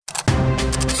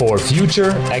for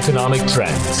future economic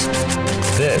trends.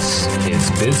 This is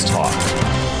Biz Talk.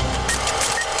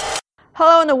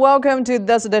 Hello and welcome to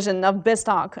this edition of Biz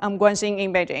Talk. I'm Guanxing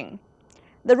in Beijing.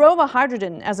 The role of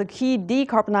hydrogen as a key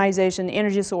decarbonization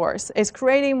energy source is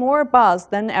creating more buzz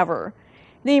than ever.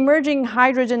 The emerging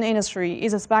hydrogen industry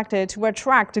is expected to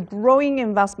attract growing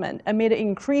investment amid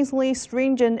increasingly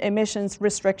stringent emissions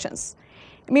restrictions.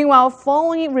 Meanwhile,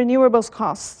 falling renewables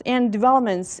costs and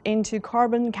developments into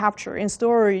carbon capture and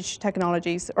storage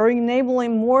technologies are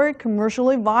enabling more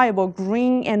commercially viable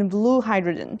green and blue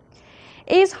hydrogen.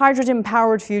 Is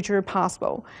hydrogen-powered future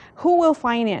possible? Who will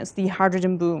finance the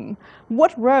hydrogen boom?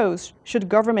 What roles should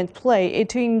government play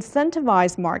to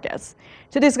incentivize markets?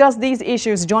 To discuss these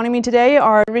issues, joining me today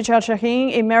are Richard Shahin,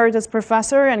 Emeritus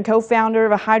Professor and co-founder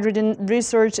of a Hydrogen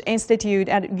Research Institute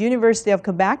at University of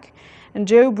Quebec, and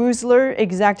Joe Buesler,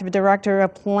 Executive Director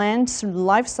of Plant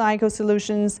Lifecycle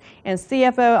Solutions and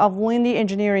CFO of Linde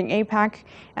Engineering APAC,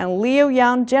 and Leo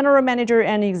Yang, General Manager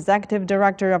and Executive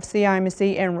Director of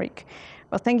CIMC Enric.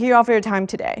 Well, thank you all for your time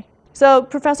today. So,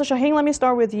 Professor Shahin, let me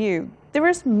start with you. There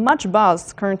is much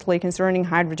buzz currently concerning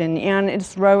hydrogen and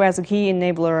its role as a key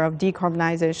enabler of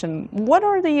decarbonization. What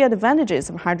are the advantages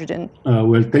of hydrogen?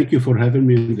 Well, thank you for having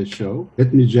me on the show.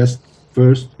 Let me just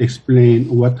first explain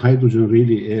what hydrogen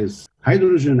really is.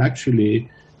 Hydrogen actually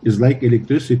is like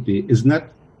electricity, is not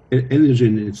energy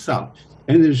in itself.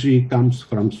 Energy comes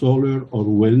from solar or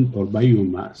wind or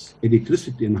biomass.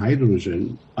 Electricity and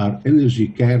hydrogen are energy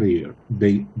carrier.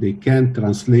 They can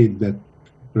translate that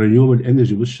renewable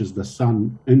energy, which is the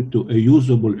sun, into a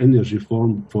usable energy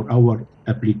form for our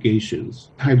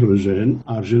applications. Hydrogen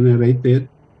are generated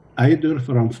either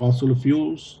from fossil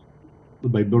fuels,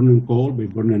 by burning coal, by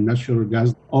burning natural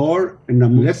gas, or in a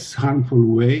less harmful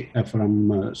way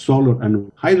from solar.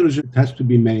 And hydrogen has to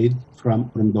be made from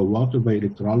the water by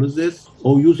electrolysis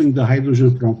or using the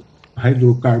hydrogen from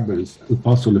hydrocarbons and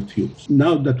fossil fuels.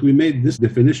 Now that we made this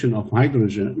definition of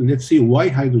hydrogen, let's see why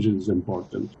hydrogen is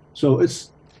important. So it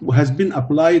has been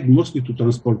applied mostly to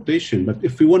transportation, but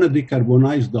if we want to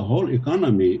decarbonize the whole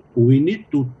economy, we need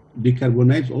to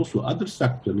decarbonize also other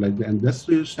sectors like the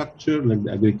industrial sector, like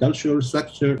the agricultural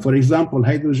sector. For example,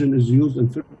 hydrogen is used in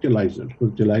fertilizer.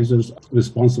 Fertilizers are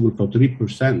responsible for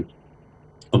 3%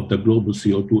 of the global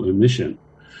CO2 emission.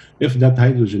 If that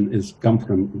hydrogen is come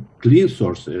from clean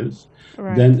sources,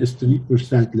 right, then it's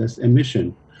 3% less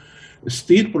emission.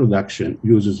 Steel production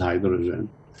uses hydrogen.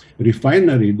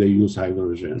 Refinery, they use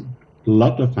hydrogen, a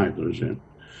lot of hydrogen.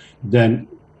 Then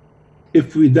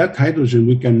if with that hydrogen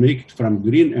we can make it from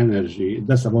green energy,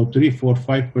 that's about 3, 4,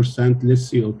 5%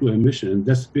 less CO2 emission. And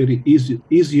that's very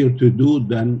easier to do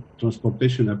than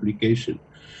transportation application.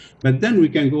 But then we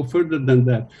can go further than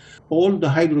that. All the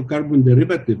hydrocarbon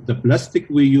derivatives, the plastic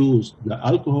we use, the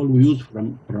alcohol we use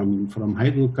from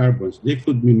hydrocarbons, they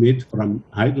could be made from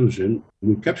hydrogen.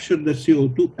 We capture the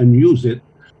CO2 and use it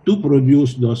to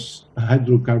produce those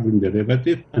hydrocarbon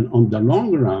derivatives. And on the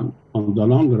long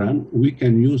run, we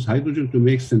can use hydrogen to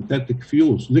make synthetic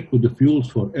fuels, liquid fuels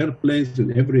for airplanes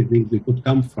and everything. They could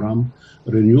come from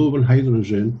renewable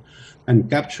hydrogen and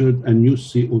captured and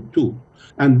use CO2.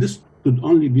 And this could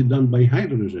only be done by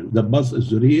hydrogen. The buzz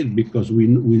is real because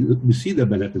we see the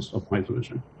benefits of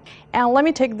hydrogen. And let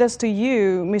me take this to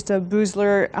you, Mr.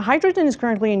 Buesler. Hydrogen is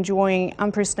currently enjoying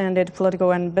unprecedented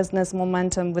political and business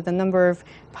momentum with a number of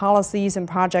policies and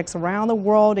projects around the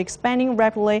world expanding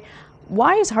rapidly.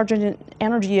 Why is hydrogen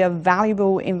energy a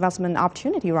valuable investment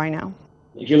opportunity right now?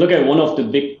 If you look at one of the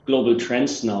big global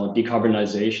trends now,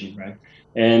 decarbonization, right?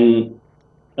 And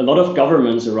a lot of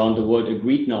governments around the world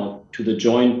agreed now to the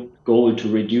joint goal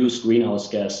to reduce greenhouse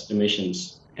gas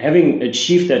emissions. Having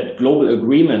achieved that global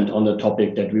agreement on the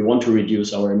topic that we want to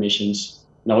reduce our emissions,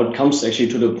 now it comes actually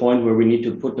to the point where we need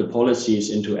to put the policies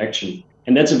into action.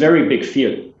 And that's a very big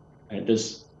field. Right?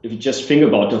 If you just think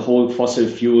about the whole fossil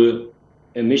fuel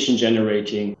emission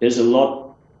generating, there's a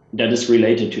lot that is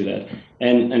related to that.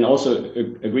 And also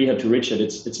agree here to Richard,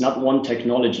 it's not one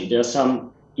technology. There are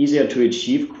some easier to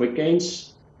achieve quick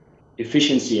gains,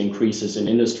 efficiency increases in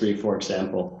industry, for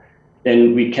example.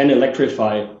 Then we can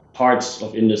electrify parts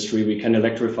of industry, we can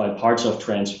electrify parts of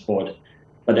transport.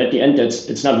 But at the end,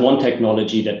 it's not one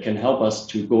technology that can help us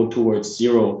to go towards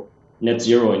net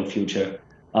zero in future.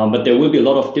 But there will be a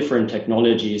lot of different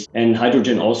technologies, and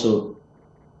hydrogen also,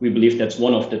 we believe that's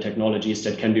one of the technologies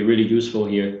that can be really useful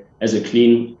here as a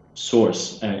clean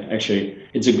source. Actually,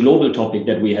 it's a global topic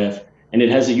that we have, and it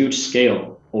has a huge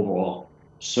scale overall.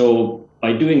 So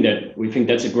by doing that, we think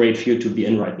that's a great field to be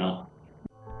in right now.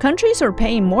 Countries are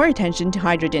paying more attention to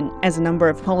hydrogen as a number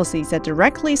of policies that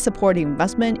directly support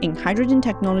investment in hydrogen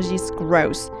technologies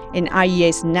grows. In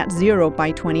IEA's net zero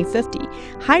by 2050,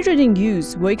 hydrogen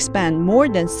use will expand more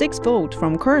than six-fold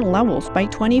from current levels by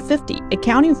 2050,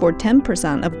 accounting for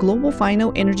 10% of global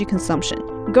final energy consumption.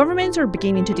 Governments are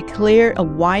beginning to declare a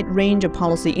wide range of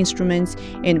policy instruments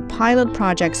and pilot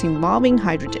projects involving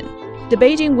hydrogen. The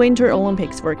Beijing Winter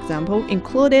Olympics, for example,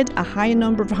 included a high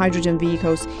number of hydrogen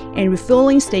vehicles and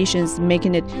refueling stations,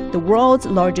 making it the world's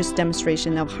largest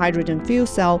demonstration of hydrogen fuel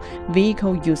cell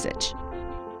vehicle usage.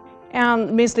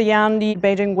 And Mr. Yan, the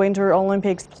Beijing Winter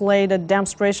Olympics played a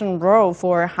demonstration role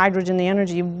for hydrogen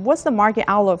energy. What's the market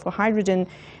outlook for hydrogen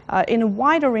in a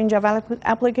wider range of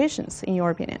applications, in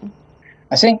your opinion?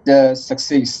 I think the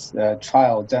success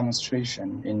trial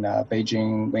demonstration in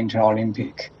Beijing Winter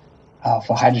Olympic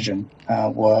for hydrogen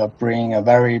will bring a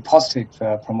very positive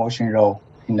promotion role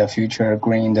in the future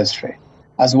green industry.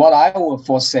 As what I would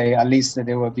foresee, at least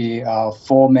there will be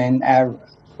four main areas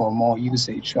for more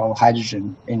usage of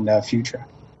hydrogen in the future.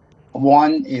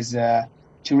 One is to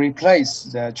replace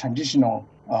the traditional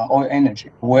oil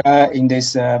energy, where in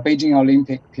this Beijing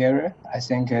Olympic period, I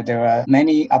think there are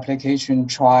many application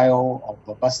trial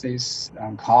of buses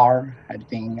and car had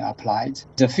been applied.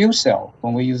 The fuel cell,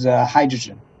 when we use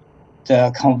hydrogen,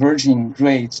 the conversion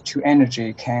rate to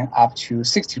energy can up to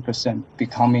 60%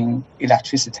 becoming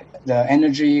electricity. The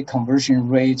energy conversion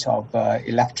rate of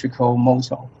electrical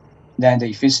motor, then the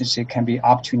efficiency can be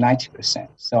up to 90%.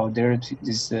 So there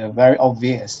is a very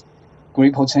obvious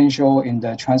great potential in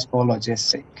the transport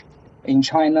logistics. In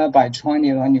China, by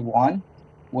 2021,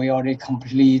 we already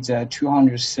complete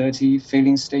 230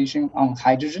 filling stations on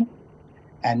hydrogen.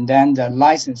 And then the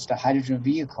licensed hydrogen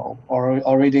vehicle are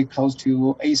already close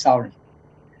to 8,000.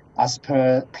 As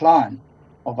per plan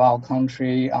of our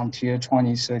country until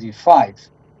 2035,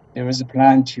 there is a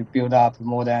plan to build up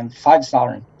more than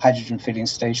 5,000 hydrogen filling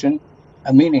stations,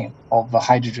 1 million of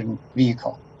hydrogen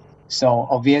vehicle. So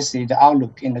obviously the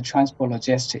outlook in the transport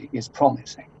logistics is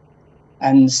promising.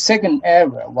 And second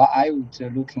area, what I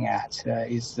would looking at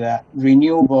is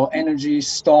renewable energy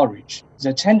storage.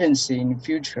 The tendency in the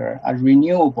future, a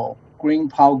renewable green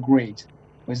power grid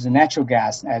with natural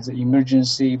gas as an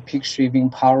emergency peak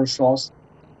shaving power source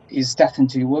is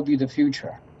definitely will be the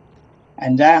future.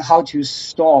 And then how to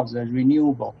store the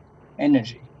renewable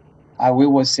energy. We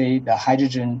will say the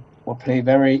hydrogen will play a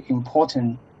very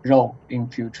important role in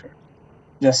future.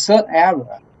 The third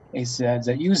area is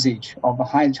the usage of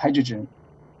hydrogen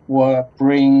will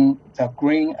bring the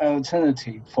green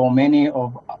alternative for many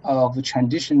of the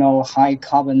traditional high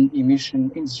carbon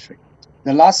emission industry.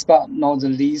 The last but not the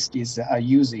least is a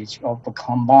usage of a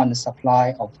combined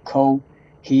supply of coal,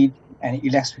 heat, and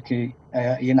electricity,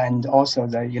 and also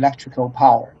the electrical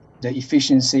power. The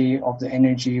efficiency of the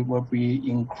energy will be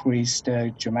increased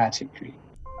dramatically.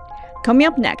 Coming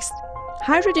up next,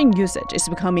 hydrogen usage is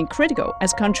becoming critical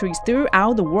as countries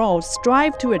throughout the world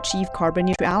strive to achieve carbon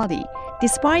neutrality.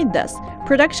 Despite this,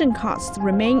 production costs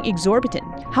remain exorbitant.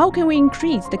 How can we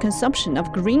increase the consumption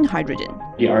of green hydrogen?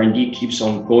 The R&D keeps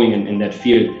on going in that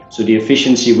field, so the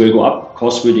efficiency will go up,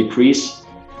 costs will decrease.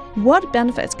 What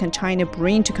benefits can China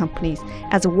bring to companies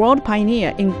as a world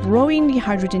pioneer in growing the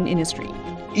hydrogen industry?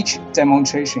 Each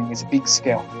demonstration is a big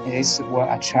scale. This will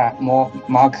attract more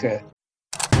market.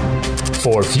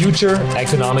 For future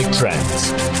economic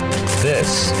trends,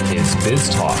 this is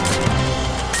BizTalk.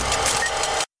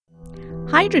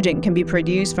 Hydrogen can be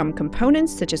produced from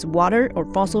components such as water or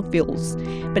fossil fuels,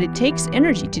 but it takes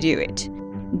energy to do it.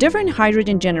 Different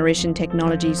hydrogen generation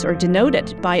technologies are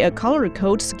denoted by a color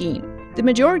code scheme. The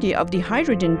majority of the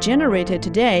hydrogen generated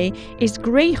today is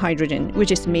gray hydrogen,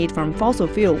 which is made from fossil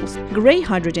fuels. Gray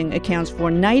hydrogen accounts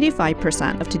for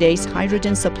 95% of today's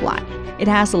hydrogen supply. It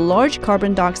has a large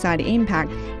carbon dioxide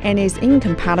impact and is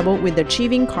incompatible with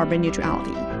achieving carbon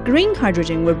neutrality. Green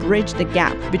hydrogen will bridge the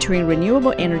gap between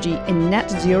renewable energy and net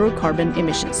zero carbon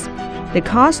emissions. The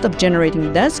cost of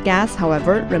generating this gas,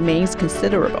 however, remains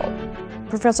considerable.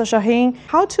 Professor Shahin,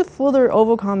 how to further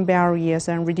overcome barriers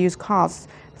and reduce costs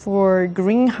for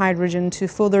green hydrogen to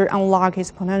further unlock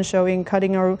its potential in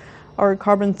cutting our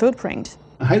carbon footprint?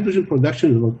 Hydrogen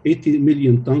production is about 80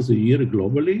 million tons a year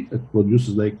globally. It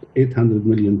produces like 800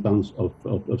 million tons of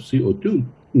CO2.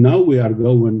 Now we are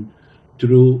going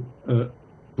through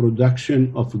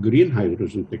production of green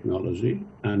hydrogen technology.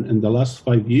 And in the last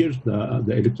 5 years, the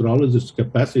electrolysis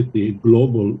capacity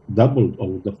global doubled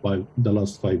over the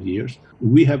last 5 years.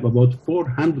 We have about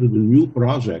 400 new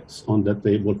projects on the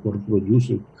table for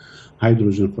producing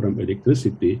hydrogen from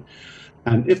electricity.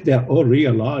 And if they are all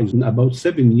realized, in about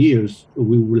 7 years,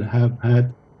 we will have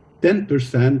had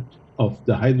 10% of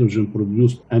the hydrogen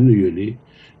produced annually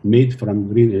made from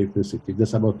green electricity.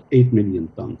 That's about 8 million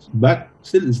tons. But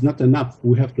still, it's not enough.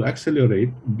 We have to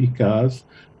accelerate, because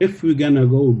if we're going to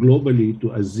go globally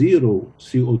to a zero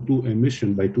CO2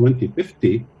 emission by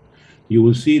 2050, you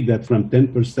will see that from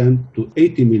 10% to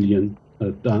 80 million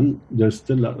ton, there's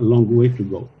still a long way to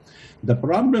go. The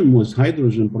problem with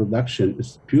hydrogen production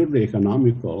is purely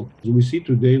economical. As we see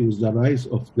today with the rise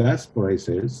of gas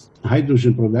prices,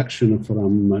 hydrogen production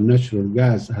from natural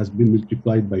gas has been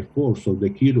multiplied by 4. So the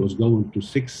kilo is going to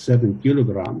 6-7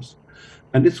 kilograms.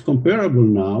 And it's comparable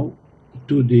now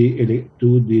to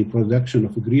the production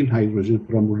of green hydrogen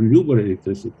from renewable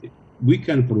electricity. We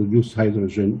can produce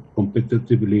hydrogen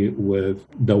competitively with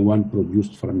the one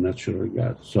produced from natural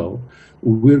gas. So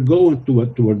we're going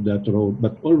toward that road,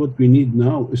 but all what we need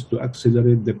now is to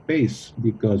accelerate the pace,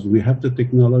 because we have the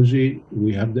technology,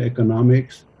 we have the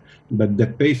economics, but the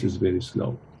pace is very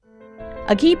slow.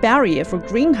 A key barrier for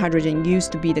green hydrogen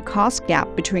used to be the cost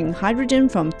gap between hydrogen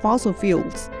from fossil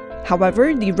fuels.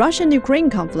 However, the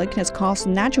Russian-Ukraine conflict has caused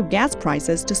natural gas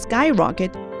prices to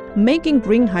skyrocket, making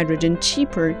green hydrogen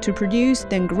cheaper to produce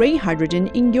than gray hydrogen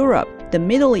in Europe, the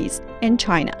Middle East, and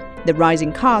China. The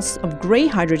rising costs of gray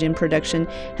hydrogen production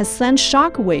has sent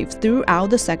shockwaves throughout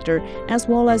the sector as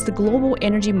well as the global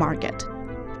energy market.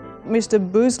 Mr.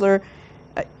 Boosler,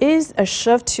 is a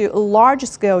shift to a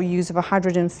large-scale use of a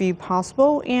hydrogen feed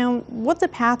possible, and what's the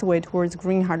pathway towards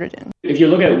green hydrogen? If you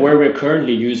look at where we're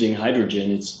currently using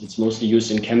hydrogen, it's mostly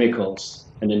used in chemicals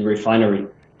and in refinery.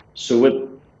 So with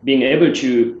being able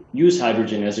to use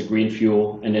hydrogen as a green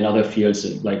fuel and in other fields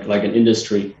like an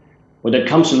industry, what that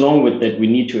comes along with that, we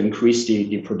need to increase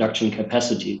the production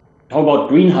capacity. How about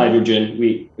green hydrogen?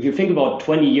 If you think about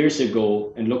 20 years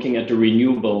ago and looking at the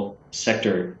renewable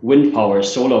sector, wind power,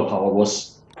 solar power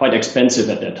was quite expensive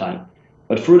at that time.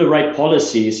 But through the right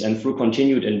policies and through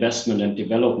continued investment and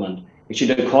development,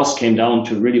 actually the cost came down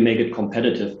to really make it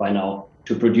competitive by now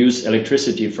to produce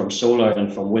electricity from solar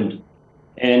and from wind.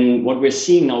 And what we're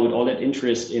seeing now with all that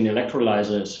interest in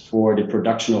electrolyzers for the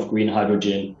production of green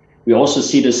hydrogen, we also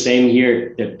see the same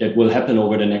here that will happen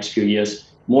over the next few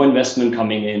years. More investment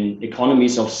coming in,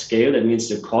 economies of scale, that means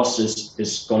the cost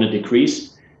is going to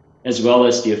decrease, as well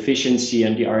as the efficiency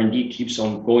and the R&D keeps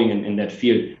on going in that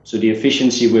field. So the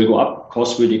efficiency will go up,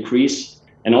 cost will decrease.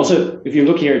 And also, if you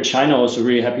look here at China, also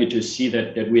really happy to see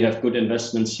that we have good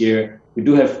investments here. We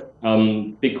do have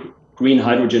big green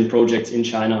hydrogen projects in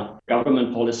China,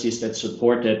 government policies that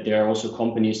support that. There are also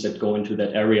companies that go into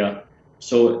that area.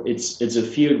 So it's a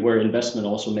field where investment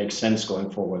also makes sense going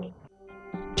forward.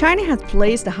 China has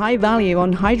placed a high value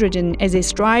on hydrogen as it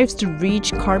strives to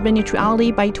reach carbon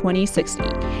neutrality by 2060.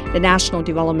 The National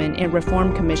Development and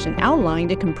Reform Commission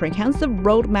outlined a comprehensive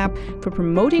roadmap for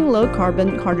promoting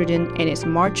low-carbon hydrogen in its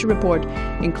March report,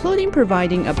 including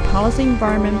providing a policy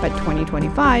environment by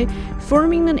 2025,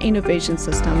 forming an innovation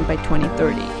system by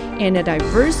 2030, and a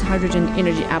diverse hydrogen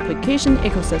energy application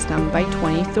ecosystem by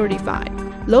 2035.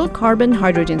 Low-carbon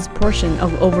hydrogen's portion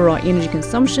of overall energy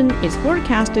consumption is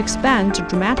forecast to expand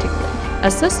dramatically,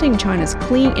 assisting China's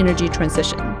clean energy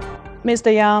transition.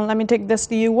 Mr. Yang, let me take this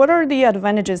to you. What are the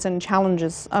advantages and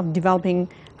challenges of developing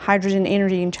hydrogen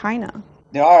energy in China?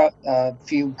 There are a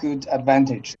few good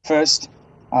advantages. First,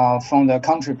 from the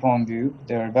country point of view,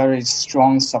 there are very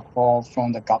strong support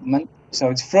from the government. So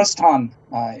it's first time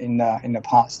in the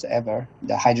past ever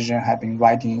the hydrogen have been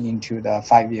writing into the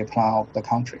 5-year plan of the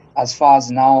country. As far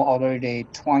as now, already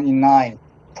 29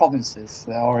 provinces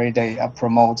already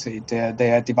promoted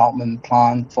their development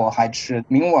plan for hydrogen.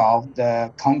 Meanwhile,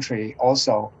 the country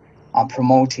also are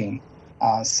promoting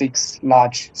 6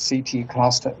 large city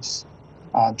clusters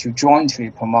to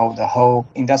jointly promote the whole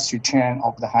industry chain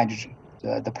of the hydrogen.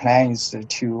 The plan is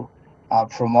to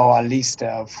promote at least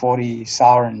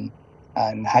 40,000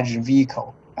 hydrogen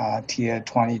vehicle till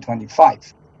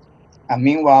 2025. And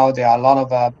meanwhile, there are a lot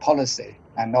of policy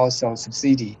and also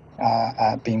subsidy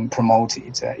being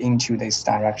promoted into this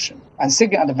direction. And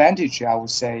second advantage, I would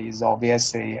say, is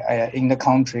obviously in the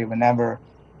country, whenever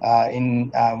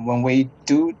when we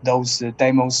do those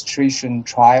demonstration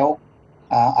trial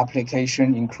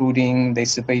application, including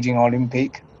this Beijing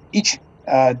Olympic, each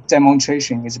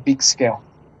demonstration is big scale.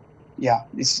 Yeah,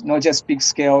 it's not just big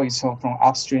scale, it's from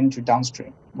upstream to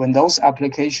downstream. When those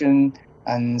application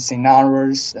and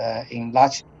scenarios in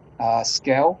large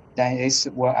scale, then it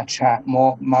will attract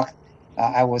more market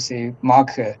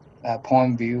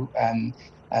point of view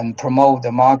and promote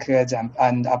the market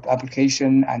and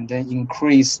application, and then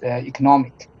increase the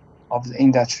economic of the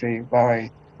industry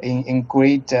in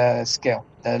great scale.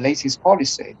 The latest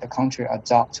policy the country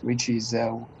adopts, which is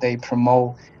they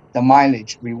promote the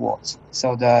mileage rewards.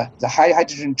 So the high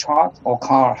hydrogen truck or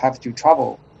car have to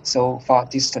travel so far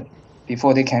distant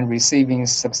before they can receive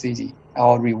subsidy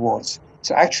or rewards.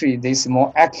 So actually, this is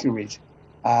more accurate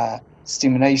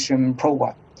stimulation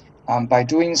program. By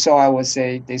doing so, I would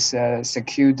say this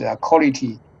secured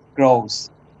quality growth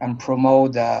and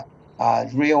promote the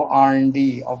real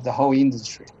R&D of the whole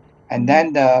industry. And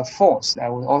then the fourth, I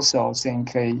would also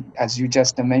think, as you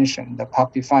just mentioned, the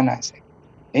public financing.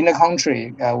 In the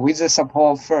country, with the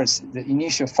support first, the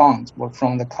initial funds were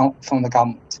from the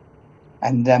government.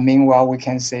 And meanwhile, we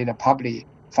can say the public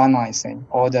financing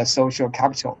or the social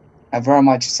capital very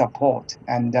much support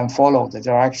and then follow the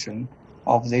direction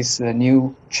of this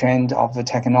new trend of the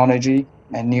technology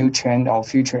and new trend of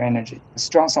future energy.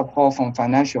 Strong support from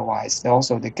financial-wise,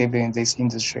 also they're giving this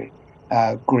industry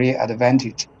great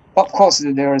advantage. But of course,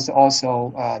 there is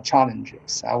also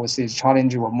challenges. I would say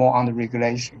challenges were more on the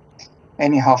regulation.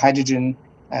 Anyhow, hydrogen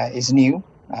is new,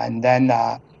 and then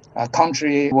a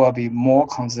country will be more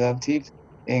conservative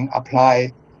in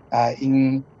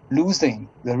in losing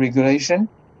the regulation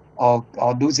or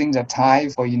losing the time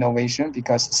for innovation,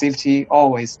 because safety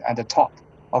always at the top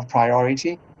of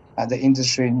priority. The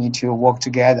industry need to work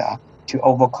together to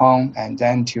overcome and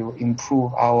then to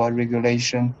improve our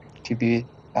regulation to be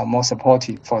more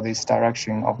supportive for this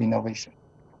direction of innovation.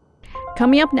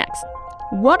 Coming up next,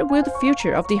 what will the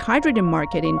future of the hydrogen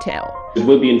market entail? It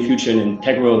will be in future an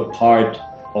integral part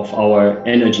of our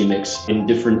energy mix in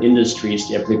different industries,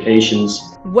 the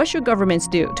applications. What should governments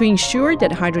do to ensure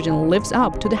that hydrogen lives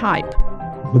up to the hype?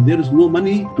 But there is no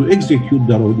money to execute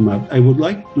the roadmap. I would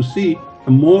like to see a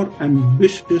more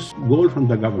ambitious goal from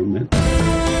the government.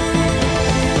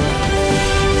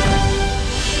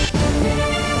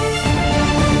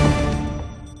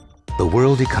 The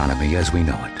world economy as we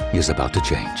know it is about to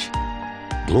change.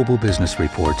 Global business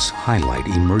reports highlight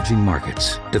emerging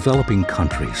markets, developing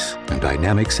countries, and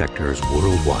dynamic sectors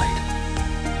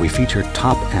worldwide. We feature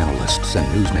top analysts and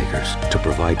newsmakers to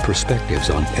provide perspectives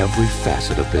on every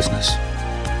facet of business.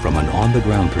 From an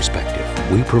on-the-ground perspective,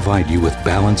 we provide you with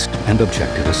balanced and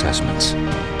objective assessments.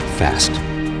 Fast,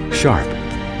 sharp,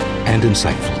 and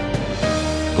insightful.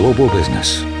 Global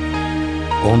Business,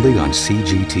 only on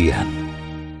CGTN.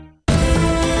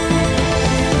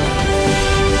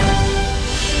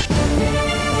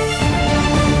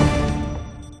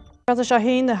 Professor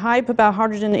Shaheen, the hype about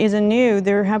hydrogen isn't new.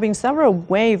 There have been several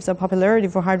waves of popularity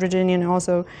for hydrogen and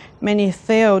also many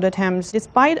failed attempts.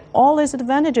 Despite all its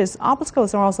advantages,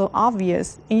 obstacles are also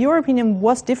obvious. In your opinion,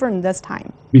 what's different this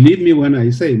time? Believe me when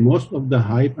I say most of the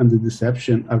hype and the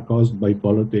deception are caused by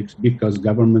politics, because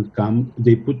government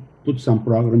they put some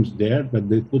programs there, but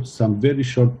they put some very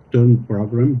short-term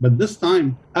program. But this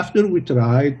time, after we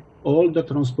tried all the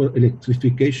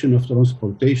electrification of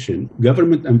transportation,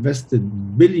 government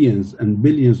invested billions and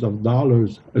billions of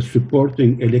dollars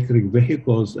supporting electric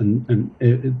vehicles and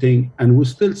everything, and we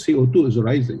still CO2 is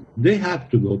rising. They have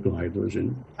to go to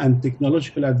hydrogen, and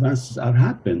technological advances are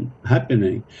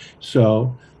happening.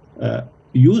 So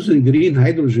using green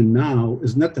hydrogen now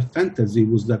is not a fantasy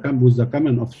with the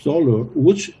coming of solar,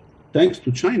 which thanks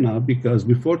to China, because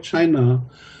before China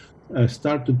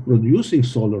started producing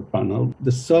solar panel,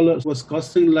 the solar was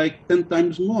costing like 10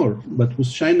 times more. But with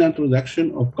China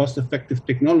introduction of cost-effective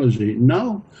technology,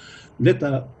 now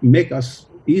make us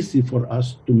easy for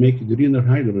us to make greener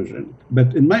hydrogen.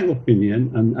 But in my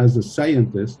opinion, and as a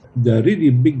scientist, the really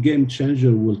big game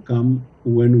changer will come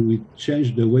when we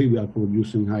change the way we are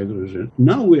producing hydrogen.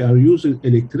 Now we are using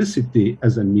electricity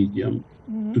as a medium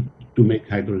to make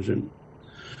hydrogen.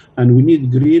 And we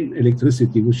need green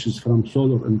electricity, which is from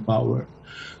solar and power.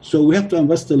 So we have to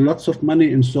invest lots of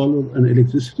money in solar and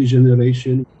electricity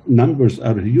generation. Numbers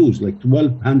are huge, like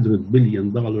 $1,200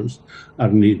 billion are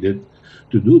needed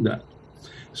to do that.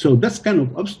 So that's kind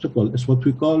of obstacle is what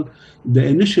we call the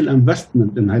initial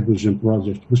investment in hydrogen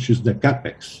project, which is the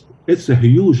capex. It's a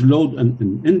huge load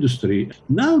in industry.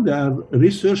 Now the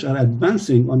research are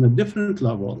advancing on a different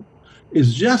level.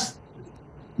 It's just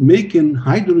making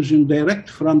hydrogen direct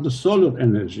from the solar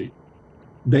energy,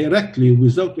 directly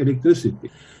without electricity.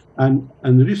 And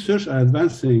research are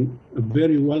advancing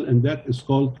very well, and that is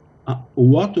called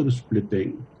water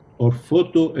splitting or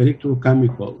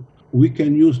photoelectrochemical. We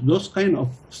can use those kind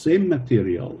of same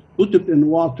material, put it in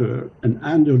water, and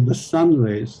under the sun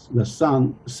rays, the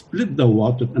sun split the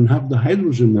water and have the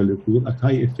hydrogen molecule at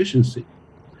high efficiency.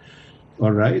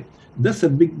 All right? That's a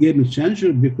big game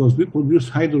changer because we produce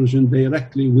hydrogen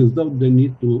directly without the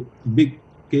need to big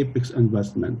capex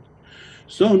investment.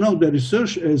 So now the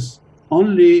research is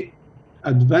only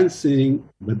advancing,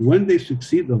 but when they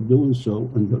succeed of doing so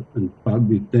in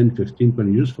probably 10, 15,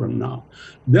 20 years from now,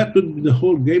 that would be the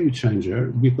whole game changer,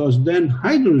 because then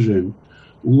hydrogen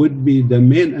would be the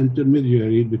main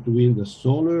intermediary between the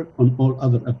solar and all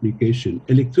other applications.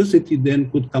 Electricity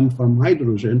then could come from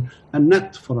hydrogen and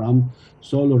not from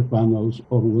solar panels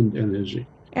or wind energy.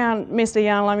 And Mr.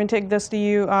 Yang, let me take this to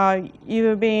you.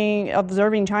 You've been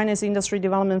observing China's industry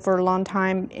development for a long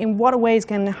time. In what ways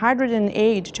can hydrogen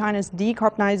aid China's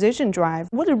decarbonization drive?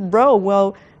 What role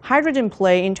will hydrogen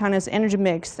play in China's energy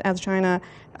mix as China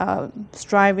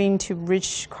striving to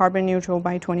reach carbon neutral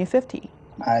by 2050?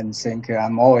 I think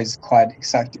I'm always quite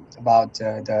excited about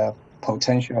the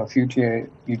potential future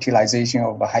utilization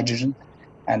of hydrogen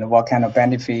and what kind of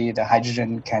benefit the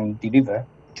hydrogen can deliver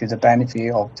to the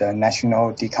benefit of the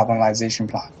national decarbonization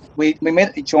plan. We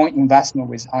made a joint investment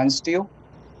with Iron Steel,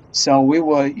 so we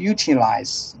will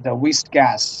utilize the waste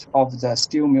gas of the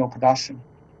steel mill production,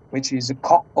 which is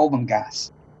coke oven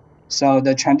gas. So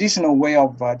the traditional way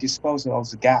of disposal of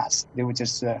the gas, they would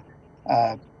just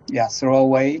throw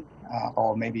away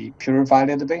or maybe purify a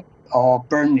little bit or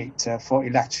burn it for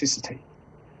electricity.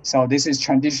 So this is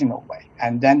traditional way.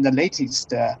 And then the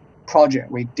latest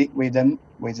project we did with them,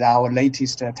 with our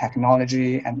latest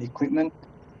technology and equipment,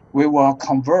 we will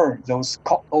convert those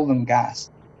coke oven gas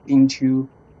into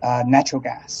natural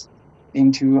gas,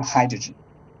 into hydrogen.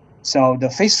 So the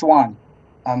phase one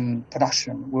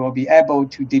production will be able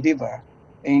to deliver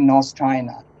in North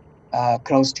China,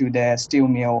 close to the steel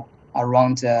mill,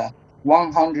 around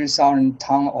 100,000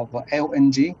 tons of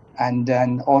LNG, and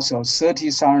then also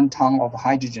 30,000 tons of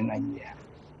hydrogen a year.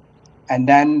 And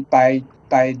then by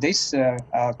this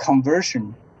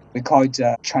conversion, we call it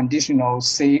traditional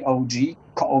COG,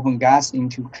 coke oven gas,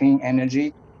 into clean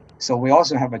energy. So we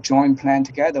also have a joint plan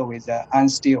together with Iron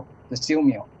Steel, the steel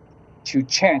mill, to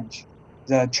change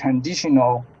the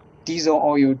traditional diesel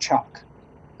oil truck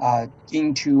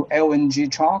into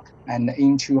LNG truck and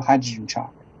into hydrogen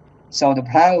truck. So the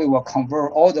plan, we will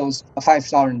convert all those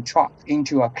 5,000 trucks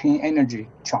into a clean energy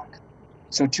truck.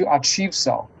 So to achieve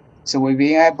so we'll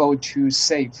be able to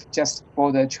save, just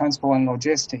for the transport and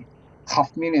logistics,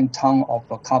 500,000 tons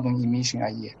of carbon emission a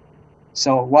year.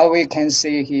 So what we can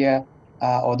see here,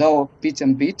 although bit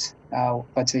and bit,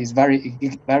 but it's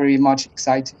very much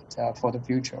excited for the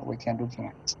future we can looking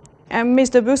at. And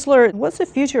Mr. Bussler, what's the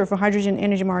future for hydrogen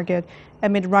energy market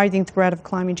amid rising threat of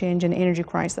climate change and energy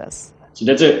crisis? So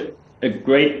that's a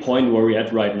great point where we're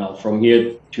at right now, from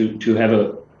here to have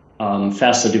a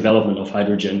faster development of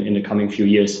hydrogen in the coming few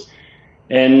years.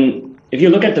 And if you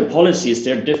look at the policies,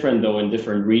 they're different though in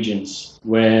different regions.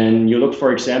 When you look,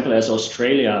 for example, as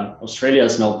Australia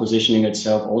is now positioning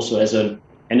itself also as an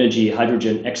energy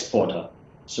hydrogen exporter.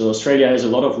 So Australia has a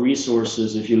lot of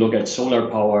resources. If you look at solar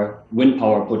power, wind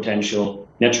power potential,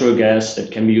 natural gas that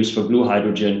can be used for blue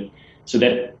hydrogen, so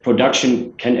that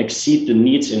production can exceed the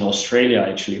needs in Australia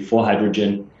actually for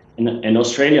hydrogen. And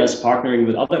Australia is partnering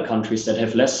with other countries that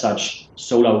have less such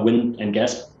solar, wind and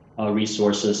gas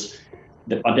resources,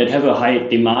 but that have a high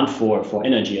demand for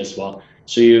energy as well.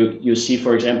 So you see,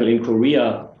 for example, in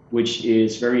Korea, which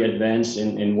is very advanced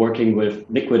in working with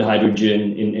liquid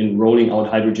hydrogen, in rolling out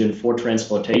hydrogen for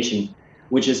transportation,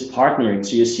 which is partnering.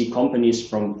 So you see companies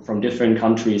from different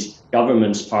countries,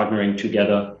 governments partnering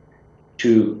together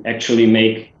to actually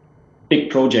make big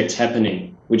projects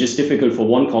happening, which is difficult for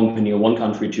one company or one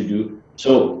country to do.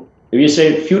 So if you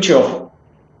say future of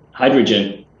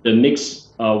hydrogen, the mix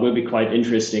will be quite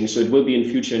interesting. So it will be in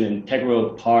future an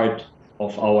integral part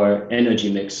of our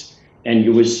energy mix. And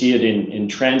you will see it in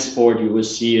transport, you will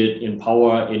see it in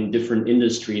power, in different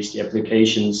industries, the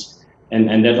applications,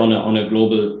 and that on a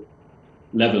global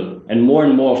level. And more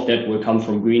of that will come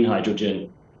from green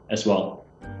hydrogen as well.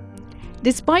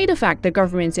 Despite the fact that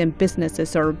governments and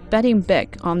businesses are betting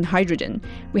big on hydrogen,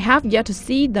 we have yet to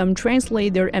see them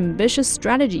translate their ambitious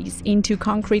strategies into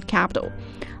concrete capital.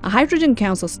 A Hydrogen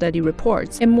Council study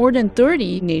reports that more than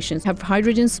 30 nations have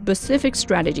hydrogen-specific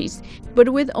strategies, but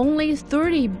with only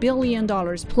 $30 billion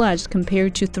pledged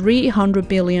compared to $300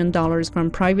 billion from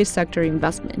private sector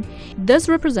investment. This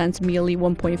represents merely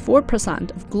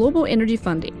 1.4% of global energy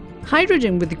funding.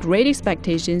 Hydrogen with great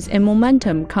expectations and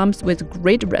momentum comes with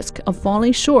great risk of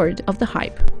falling short of the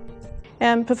hype.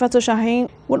 And Professor Shahin,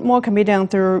 what more can be done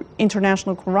through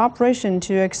international cooperation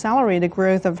to accelerate the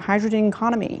growth of hydrogen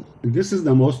economy? This is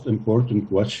the most important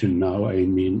question now. I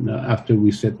mean, after we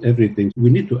said everything,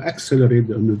 we need to accelerate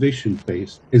the innovation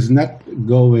pace. It's not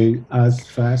going as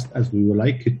fast as we would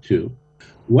like it to.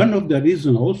 One of the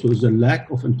reasons also is the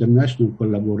lack of international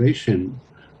collaboration.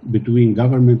 between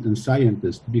government and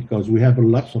scientists, because we have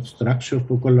lots of structure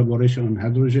for collaboration on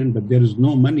hydrogen, but there is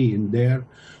no money in there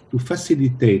to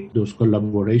facilitate those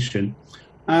collaboration.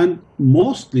 And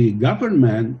mostly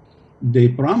government, they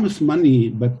promise money,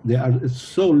 but it's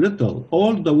so little.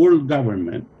 All the world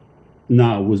government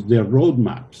now with their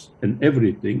roadmaps and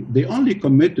everything, they only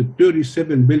committed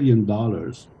 $37 billion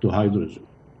to hydrogen,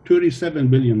 $37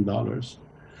 billion.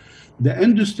 The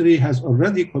industry has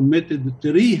already committed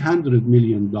 $300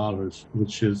 million,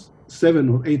 which is 7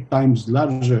 or 8 times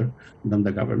larger than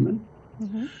the government.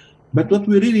 Mm-hmm. But what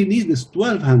we really need is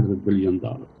 $1,200 billion.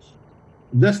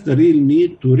 That's the real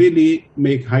need to really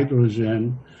make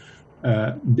hydrogen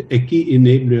a key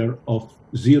enabler of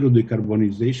zero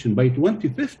decarbonization. By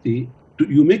 2050,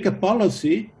 you make a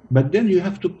policy, but then you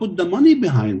have to put the money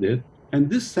behind it. In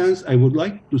this sense, I would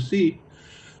like to see,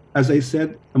 as I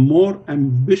said, a more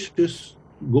ambitious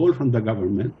goal from the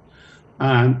government.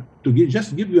 And to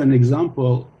just give you an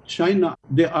example, China,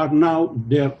 their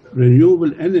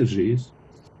renewable energies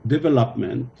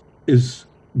development is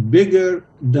bigger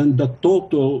than the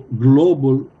total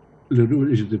global renewable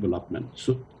energy development.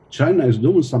 So China is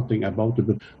doing something about it.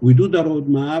 But we do the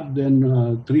roadmap, then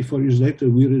 3-4 years later,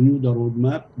 we renew the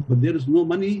roadmap, but there is no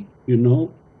money,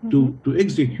 to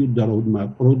execute the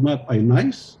roadmap. Roadmap are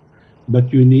nice,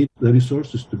 but you need the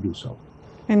resources to do so.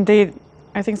 Indeed.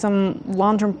 I think some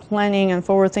long-term planning and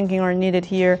forward thinking are needed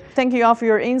here. Thank you all for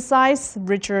your insights.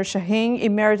 Richard Shahin,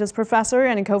 Emeritus Professor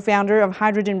and co-founder of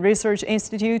Hydrogen Research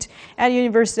Institute at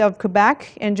University of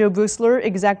Quebec, and Joe Bussler,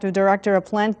 Executive Director of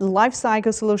Plant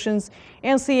Lifecycle Solutions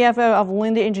and CFO of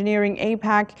Linde Engineering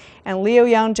APAC, and Leo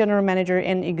Yang, General Manager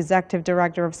and Executive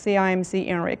Director of CIMC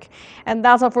ENRIC. And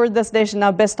that's all for this edition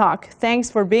of BizTalk.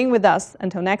 Thanks for being with us.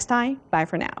 Until next time, bye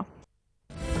for now.